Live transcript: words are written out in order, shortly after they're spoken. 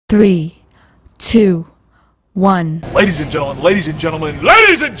3, 2, 1. Ladies and gentlemen, ladies and gentlemen,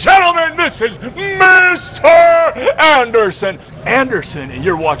 ladies and gentlemen, this is Mr. Anderson. Anderson, and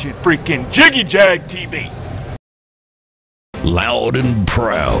you're watching freaking Jiggy Jag TV. Loud and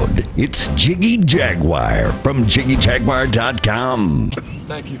proud, it's Jiggy Jaguar from JiggyJaguar.com.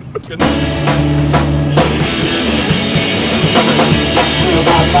 Thank you. Good night.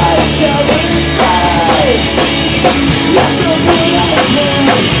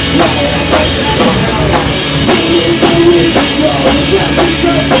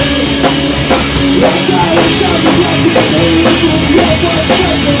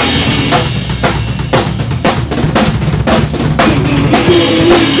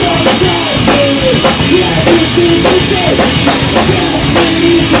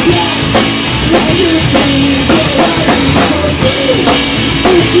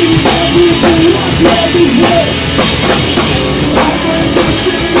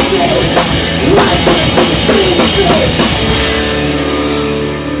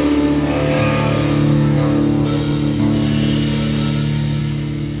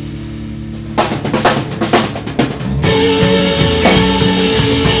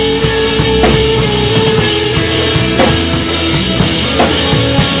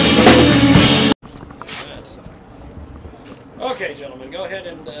 Okay, gentlemen, go ahead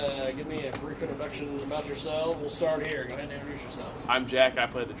and give me a brief introduction about yourself. We'll start here. Go ahead and introduce yourself. I'm Jack, I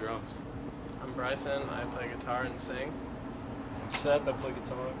play the drums. I'm Bryson, I play guitar and sing. I'm Seth, I play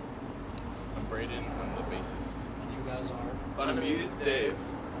guitar. I'm Braden, I'm the bassist. And you guys are? Unamused Dave.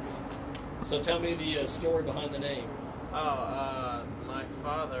 So tell me the story behind the name. My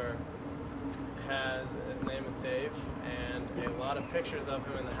father his name is Dave, and a lot of pictures of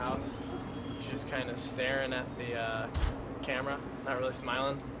him in the house. He's just kind of staring at the camera, not really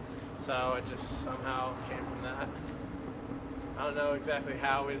smiling. So it just somehow came from that. I don't know exactly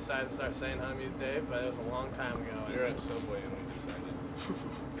how we decided to start saying Unamused Dave, but it was a long time ago. We were at Subway and we decided.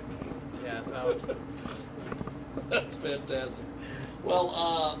 Yeah, so That's fantastic. Well,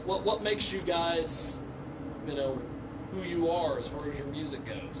 what makes you guys, who you are as far as your music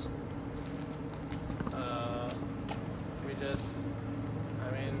goes?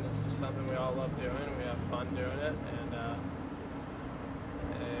 this is something we all love doing. We have fun doing it, and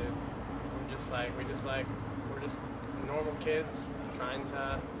we're just normal kids trying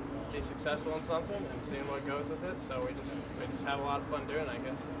to be successful in something and seeing what goes with it. So we just have a lot of fun doing it, I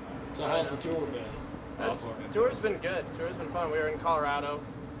guess. So how's the tour been? Tour's been good. Tour's been fun. We were in Colorado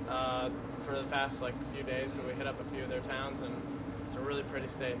for the past few days, but we hit up a few of their towns, and it's a really pretty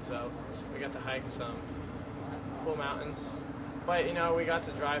state. So we got to hike some cool mountains. But we got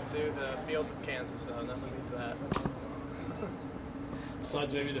to drive through the fields of Kansas, so nothing beats that.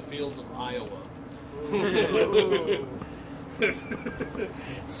 Besides maybe the fields of Iowa.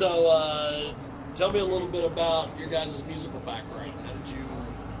 So tell me a little bit about your guys' musical background. How did you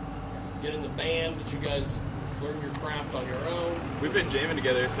get in the band? Did you guys learn your craft on your own? We've been jamming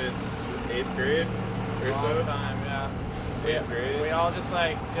together since 8th grade or so. Long time, yeah. We all just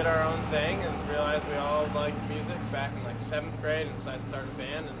did our own thing and realized we all liked music back in 7th grade and decided to start a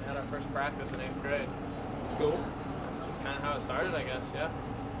band and had our first practice in 8th grade. That's cool. That's just kind of how it started, I guess, yeah.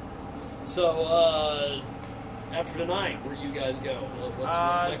 So after tonight, where do you guys go? What's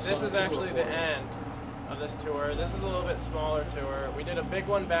next this on is the tour actually for the you? end of this tour. This is a little bit smaller tour. We did a big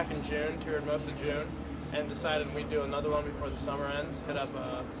one back in June, toured most of June, and decided we'd do another one before the summer ends, hit up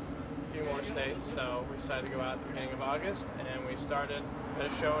a few more states. So we decided to go out at the beginning of August, and we started at a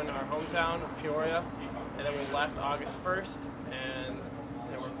show in our hometown of Peoria, and then we left August 1st, and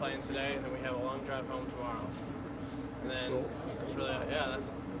then we're playing today, and then we have a long drive home tomorrow. And then That's cool. That's really,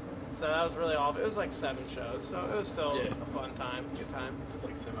 so that was really all of it. It was 7 shows, so it was still a fun time, good time. It's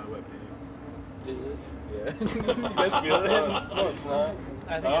like semi-wet paintings. Is it? Yeah. You guys feel it? No, it's not.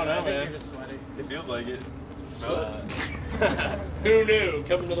 I think don't know, I think man. you're just sweaty. It feels like it. Smells Who knew?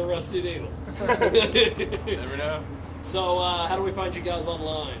 Coming to the Rusty Needle. it. Never know. So how do we find you guys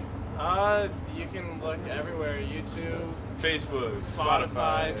online? You can look everywhere: YouTube, Facebook,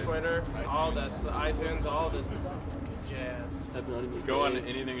 Spotify, Twitter, all that, iTunes, all the jazz. Type in Unamused Go on Dave.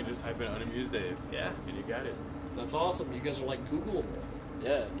 anything and just type in Unamused Dave. Yeah. And you got it. That's awesome. You guys are Googleable.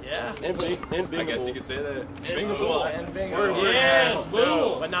 Yeah. Yeah. And Bingable. I guess you could say that. Bingable. And bingo. We're Yes, no,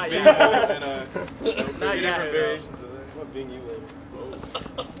 boom. But not Bingo yet. and Not yet. different variations of that. What Bing you live?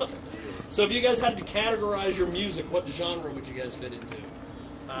 So if you guys had to categorize your music, what genre would you guys fit into?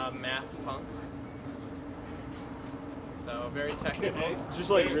 Math punk. So very technical. It's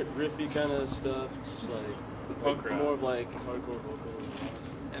just riffy kind of stuff. It's just Punk rock. more of hardcore vocal.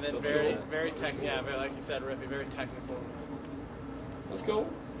 And then That's very, cool. very like you said, riffy, very technical. That's cool.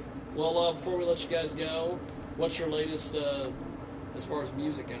 Well, before we let you guys go, what's your latest, as far as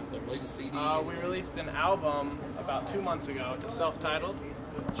music out there? Latest CD? We released an album about 2 months ago. It's self-titled.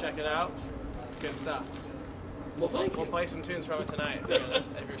 Check it out. It's good stuff. Well, thank We'll you. play some tunes from it tonight if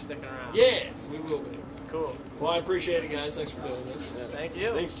you're sticking around. Yes, we will be. Cool. Well, I appreciate it, guys. Thanks for doing this. Thank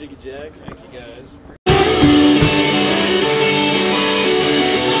you. Thanks, Jiggy Jag. Thank you, guys.